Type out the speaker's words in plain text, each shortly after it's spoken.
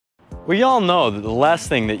We all know that the last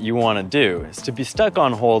thing that you want to do is to be stuck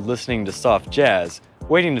on hold listening to soft jazz,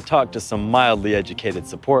 waiting to talk to some mildly educated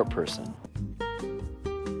support person.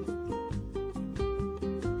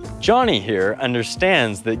 Johnny here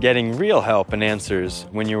understands that getting real help and answers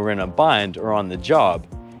when you are in a bind or on the job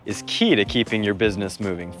is key to keeping your business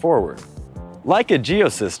moving forward. Leica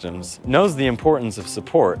Geosystems knows the importance of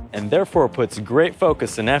support and therefore puts great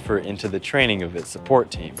focus and effort into the training of its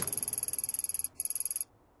support team.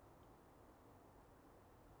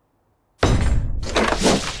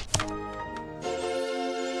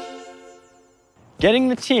 Getting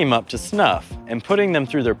the team up to snuff and putting them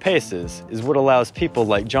through their paces is what allows people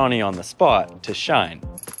like Johnny on the spot to shine.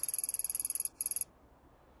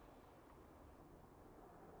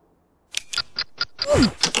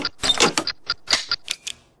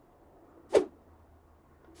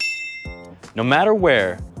 No matter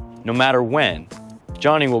where, no matter when,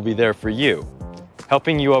 Johnny will be there for you,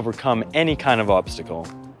 helping you overcome any kind of obstacle,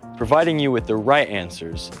 providing you with the right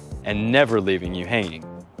answers, and never leaving you hanging.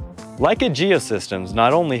 Leica Geosystems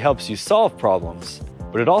not only helps you solve problems,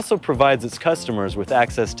 but it also provides its customers with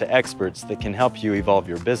access to experts that can help you evolve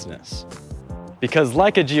your business. Because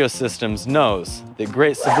Leica Geosystems knows that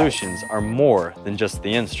great solutions are more than just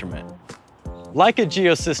the instrument. Leica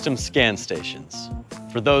Geosystems scan stations,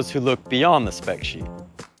 for those who look beyond the spec sheet.